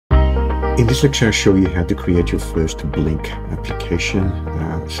In this lecture, I'll show you how to create your first Blynk application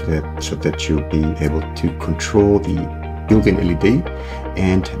so that you'll be able to control the built-in LED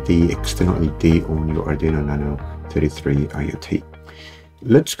and the external LED on your Arduino Nano 33 IoT.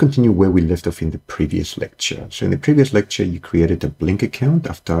 Let's continue where we left off in the previous lecture. So in the previous lecture, you created a Blynk account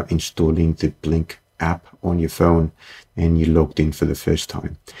after installing the Blynk app on your phone, and you logged in for the first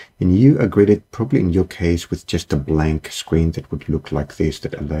time. And you are greeted, probably in your case, with just a blank screen that would look like this,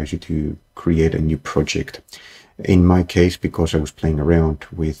 that allows you to create a new project. In my case, because I was playing around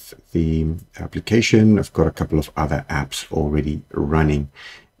with the application, I've got a couple of other apps already running,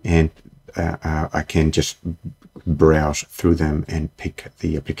 and I can just browse through them and pick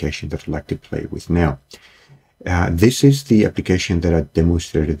the application that I'd like to play with now. This is the application that I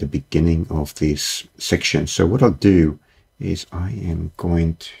demonstrated at the beginning of this section. So what I'll do is I am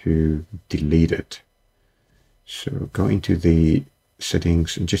going to delete it. So go into the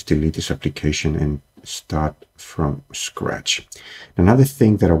settings and just delete this application and start from scratch. Another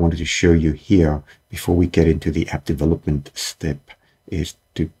thing that I wanted to show you here before we get into the app development step is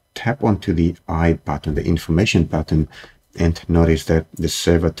to tap onto the I button, the information button, and notice that the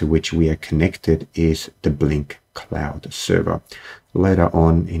server to which we are connected is the Blynk cloud server. Later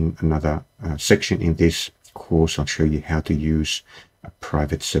on in another section in this course, I'll show you how to use a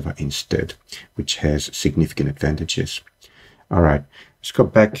private server instead, which has significant advantages. All right, let's go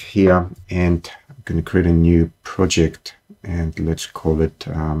back here, and I'm going to create a new project, and let's call it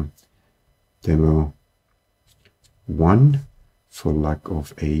Demo 1 for lack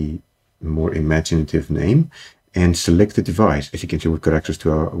of a more imaginative name. And select the device. As you can see, we've got access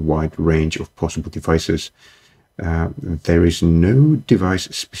to a wide range of possible devices. There is no device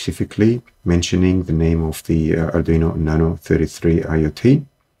specifically mentioning the name of the Arduino Nano 33 IoT.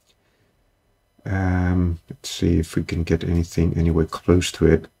 Let's see if we can get anything anywhere close to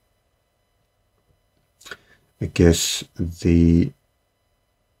it. I guess the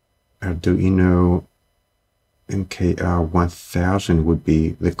Arduino MKR 1000 would be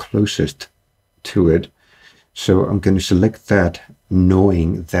the closest to it. So I'm going to select that,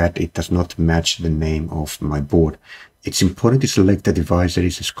 knowing that it does not match the name of my board. It's important to select a device that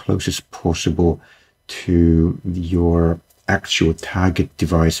is as close as possible to your actual target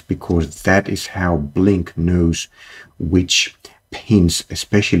device, because that is how Blynk knows which pins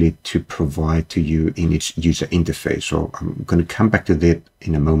especially to provide to you in its user interface. So I'm going to come back to that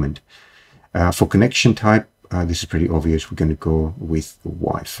in a moment. For connection type, this is pretty obvious. We're going to go with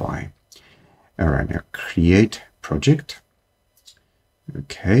Wi-Fi. All right, now create project.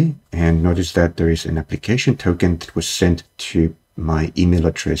 Okay, and notice that there is an application token that was sent to my email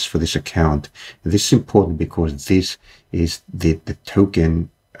address for this account. This is important because this is the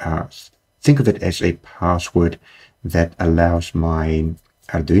token. Think of it as a password that allows my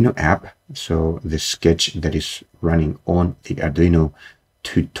Arduino app, so the sketch that is running on the Arduino,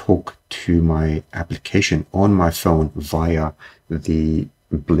 to talk to my application on my phone via the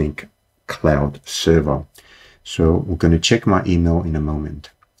Blynk cloud server. So we're going to check my email in a moment.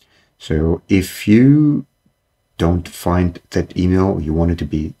 So if you don't find that email, you want it to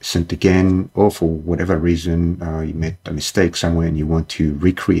be sent again, or for whatever reason you made a mistake somewhere and you want to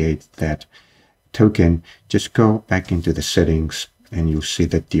recreate that token, just go back into the settings and you'll see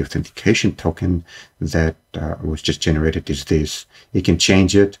that the authentication token that was just generated is this. You can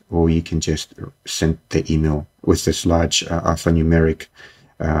change it, or you can just send the email with this large alphanumeric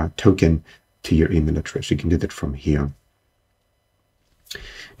token to your email address. You can do that from here.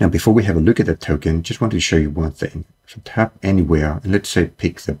 Now, before we have a look at that token, just wanted to show you one thing. So tap anywhere, and let's say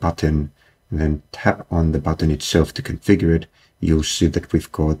pick the button, and then tap on the button itself to configure it. You'll see that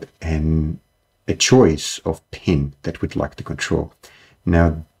we've got a choice of pin that we'd like to control.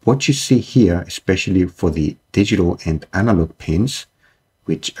 Now, what you see here, especially for the digital and analog pins,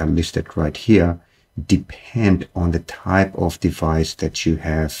 which are listed right here, depend on the type of device that you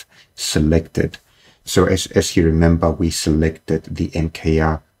have selected. So as you remember, we selected the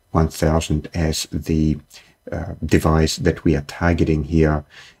MKR 1000 as the device that we are targeting here,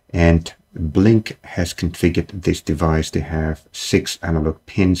 and Blynk has configured this device to have 6 analog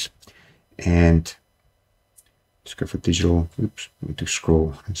pins, and let's go for digital. Oops, I need to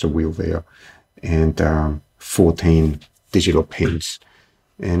scroll. It's a wheel there, and 14 digital pins.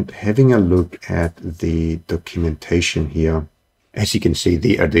 And having a look at the documentation here, as you can see,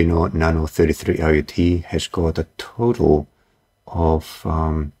 the Arduino Nano 33 IoT has got a total of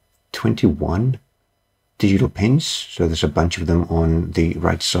 21 digital pins. So there's a bunch of them on the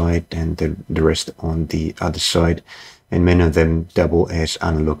right side and the rest on the other side. And many of them double as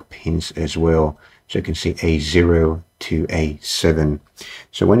analog pins as well. So you can see A0 to A7.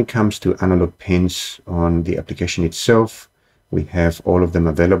 So when it comes to analog pins on the application itself, we have all of them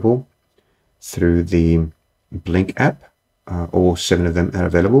available through the Blynk app. All 7 of them are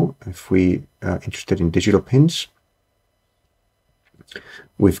available. If we are interested in digital pins,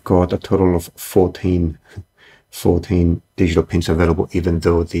 we've got a total of 14 digital pins available, even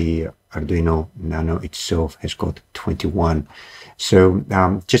though the Arduino Nano itself has got 21. So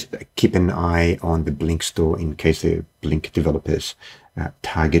just keep an eye on the Blynk store in case the Blynk developers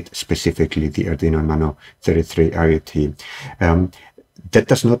target specifically the Arduino Nano 33 IoT. That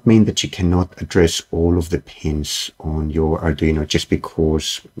does not mean that you cannot address all of the pins on your Arduino just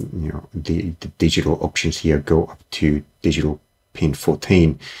because the digital options here go up to digital pin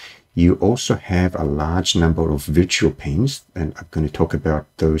 14. You also have a large number of virtual pins, and I'm going to talk about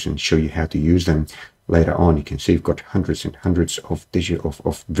those and show you how to use them later on. You can see you've got hundreds and hundreds of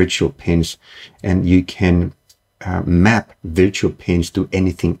virtual pins, and you can map virtual pins to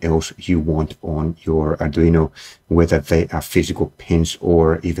anything else you want on your Arduino, whether they are physical pins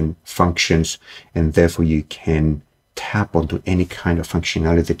or even functions, and therefore you can tap onto any kind of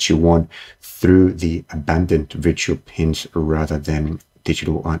functionality that you want through the abandoned virtual pins rather than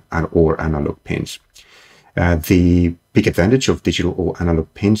digital or analog pins. The big advantage of digital or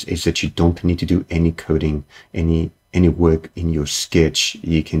analog pins is that you don't need to do any coding, any work in your sketch.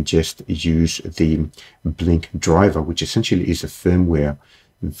 You can just use the Blynk driver, which essentially is a firmware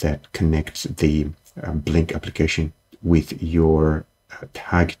that connects the Blynk application with your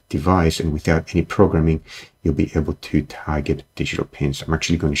target device, and without any programming, you'll be able to target digital pins. I'm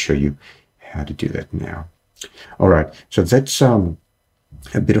actually going to show you how to do that now. All right, so that's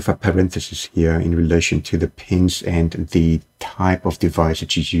a bit of a parenthesis here in relation to the pins and the type of device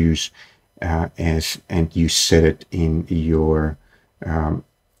that you use and you set it in your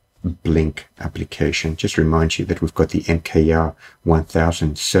Blynk application. Just remind you that we've got the MKR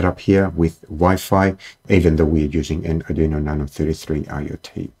 1000 set up here with Wi-Fi, even though we're using an Arduino Nano 33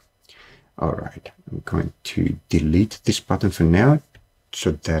 IoT. All right, I'm going to delete this button for now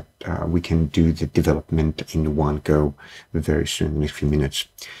so that we can do the development in one go very soon, in the next few minutes.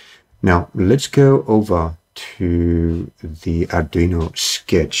 Now, let's go over to the Arduino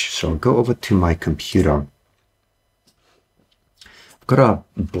sketch. So I'll go over to my computer. I've got a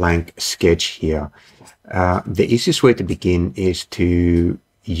blank sketch here. The easiest way to begin is to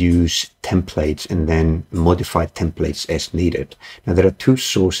use templates and then modify templates as needed. Now, there are 2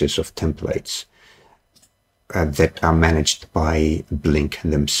 sources of templates that are managed by Blynk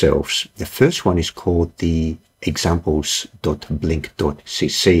themselves. The first one is called the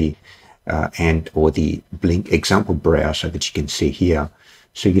examples.blynk.cc or the Blynk example browser that you can see here.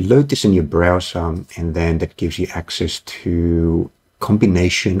 So you load this in your browser, and then that gives you access to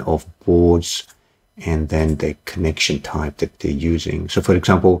combination of boards and then the connection type that they're using. So for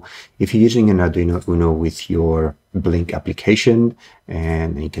example, if you're using an Arduino Uno with your Blynk application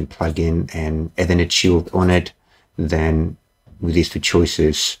and you can plug in an Ethernet shield on it, then with these 2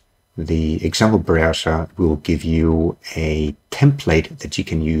 choices, the example browser will give you a template that you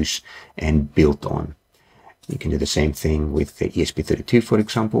can use and build on. You can do the same thing with the ESP32, for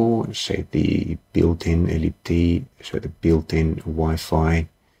example, say the built-in LED, so the built-in Wi-Fi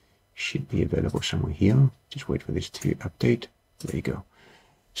should be available somewhere here. Just wait for this to update. There you go.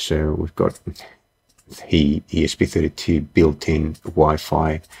 So we've got the ESP32 built-in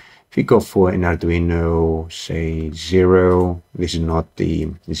Wi-Fi. If you go for an Arduino, say 0, this is not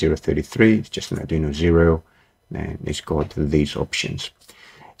the 033, it's just an Arduino 0, and it's got these options.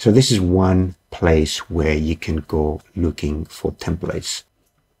 So this is one place where you can go looking for templates.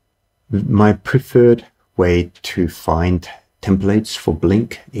 My preferred way to find templates for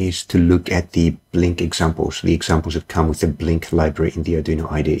Blynk is to look at the Blynk examples, the examples that come with the Blynk library in the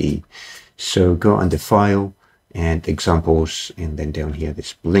Arduino IDE. So go under File and Examples, and then down here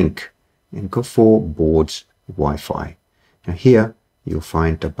this Blynk, and go for Boards Wi-Fi. Now here you'll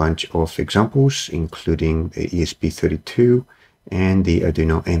find a bunch of examples, including the ESP32 and the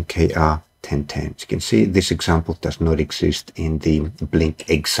Arduino MKR 1010. As you can see, this example does not exist in the Blynk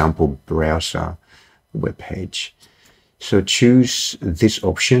example browser webpage. So choose this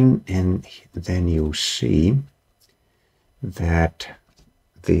option, and then you'll see that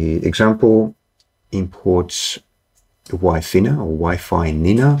the example imports Wi-Fi or Wi-Fi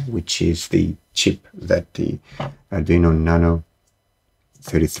Nina, which is the chip that the Arduino Nano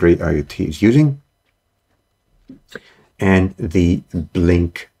 33 IoT is using, and the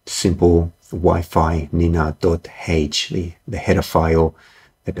Blynk simple Wi-Fi Nina.h, the header file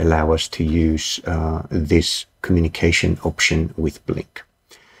that allow us to use this communication option with Blynk.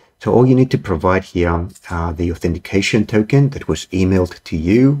 So all you need to provide here are the authentication token that was emailed to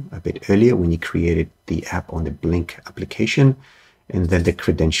you a bit earlier when you created the app on the Blynk application, and then the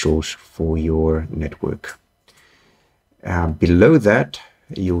credentials for your network. Below that,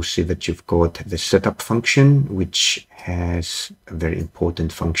 you'll see that you've got the setup function, which has a very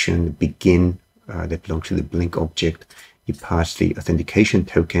important function, begin, that belongs to the Blynk object. You pass the authentication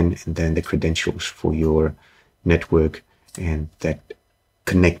token and then the credentials for your network, and that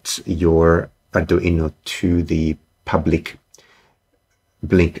connects your Arduino to the public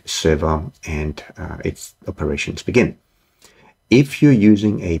Blynk server, and its operations begin. If you're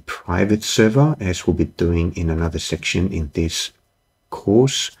using a private server, as we'll be doing in another section in this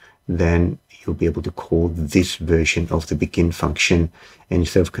course, then you'll be able to call this version of the begin function, and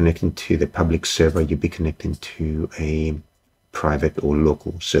instead of connecting to the public server, you'll be connecting to a private or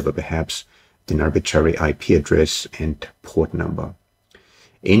local server, perhaps with an arbitrary IP address and port number.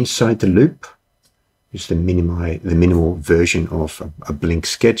 Inside the loop is the minimal version of a Blynk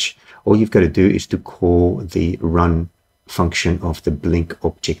sketch. All you've got to do is to call the run function of the Blynk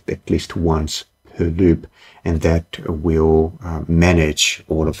object at least once per loop, and that will manage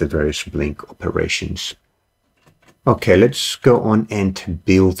all of the various Blynk operations. Okay, let's go on and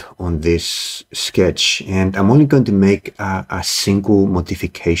build on this sketch, and I'm only going to make a single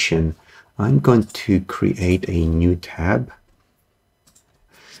modification. I'm going to create a new tab.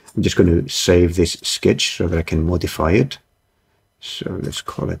 I'm just going to save this sketch so that I can modify it. So let's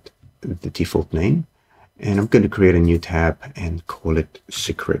call it the default name, and I'm going to create a new tab and call it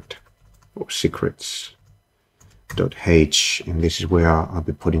secret or secrets.h, and this is where I'll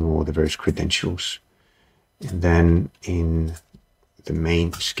be putting all the various credentials. And then in the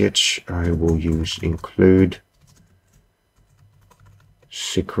main sketch, I will use include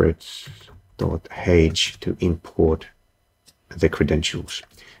secrets.h to import the credentials.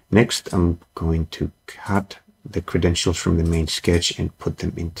 Next, I'm going to cut the credentials from the main sketch and put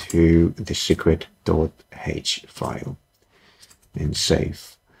them into the secret.h file and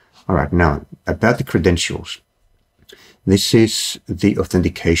save. All right, now about the credentials. This is the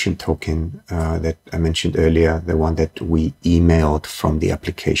authentication token that I mentioned earlier, the one that we emailed from the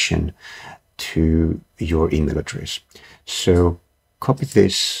application to your email address. So copy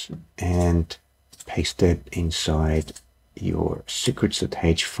this and paste it inside your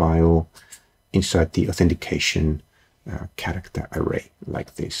secrets.h file, inside the authentication character array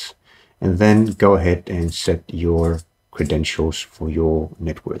like this. And then go ahead and set your credentials for your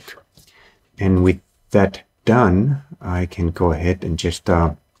network. And with that done, I can go ahead and just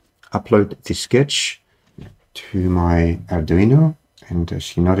upload this sketch to my Arduino. And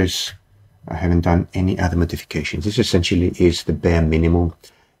as you notice, I haven't done any other modifications. This essentially is the bare minimum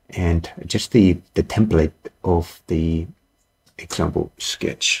and just the template of the example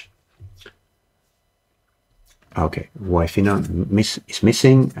sketch. Okay, Wi-Fi is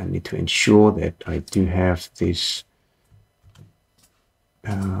missing. I need to ensure that I do have this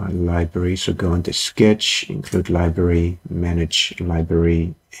library. So go into sketch, include library, manage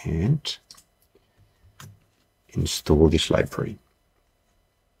library, and install this library.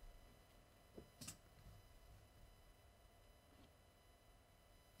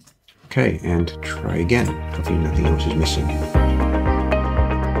 Okay, and try again. Hopefully nothing else is missing.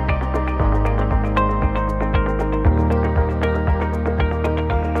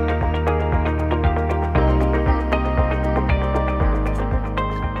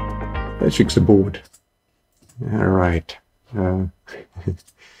 Let's fix the board. All right.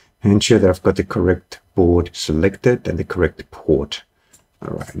 Ensure that I've got the correct board selected and the correct port.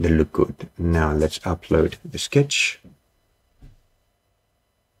 All right, they look good. Now let's upload the sketch.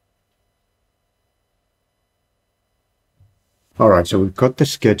 All right, so we've got the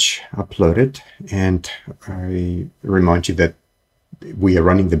sketch uploaded, and I remind you that we are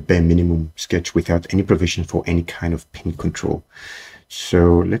running the bare minimum sketch without any provision for any kind of pin control.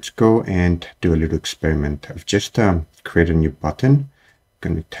 So let's go and do a little experiment. I've just created a new button. I'm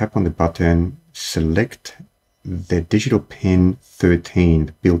going to tap on the button, select the digital pin 13,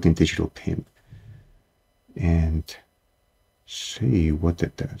 the built-in digital pin, and see what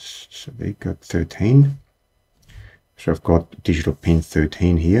it does. So they got 13. So I've got digital pin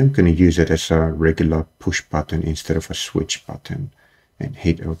 13 here. I'm going to use it as a regular push button instead of a switch button, and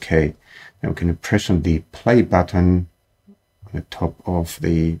hit OK. Now I'm going to press on the play button on the top of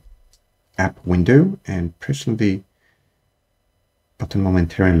the app window and press on the button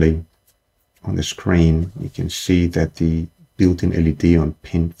momentarily on the screen. You can see that the built-in LED on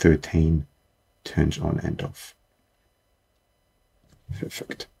pin 13 turns on and off.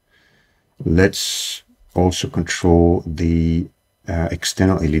 Perfect. Let's also control the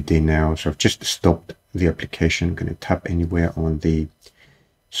external LED now. So I've just stopped the application. I'm going to tap anywhere on the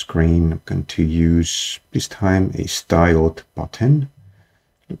screen. I'm going to use this time a styled button.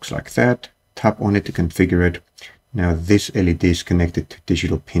 Looks like that. Tap on it to configure it. Now this LED is connected to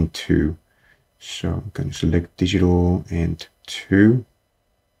digital pin 2. So I'm going to select digital and 2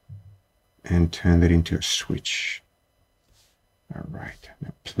 and turn that into a switch. All right,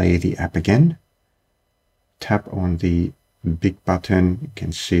 now play the app again. Tap on the big button. You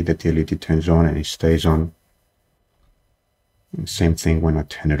can see that the LED turns on and it stays on. And same thing when I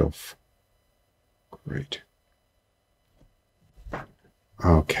turn it off. Great.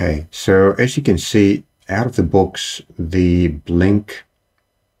 Okay, so as you can see, out of the box, the Blynk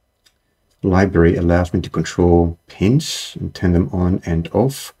library allows me to control pins and turn them on and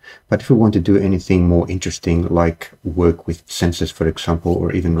off. But if we want to do anything more interesting, like work with sensors, for example,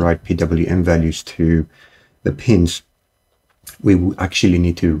 or even write PWM values to the pins, we will actually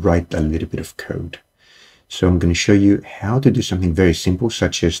need to write a little bit of code. So I'm going to show you how to do something very simple,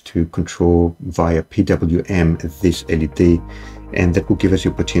 such as to control via PWM this LED, and that will give us the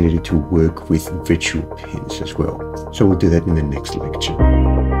opportunity to work with virtual pins as well. So we'll do that in the next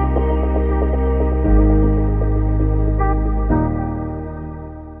lecture.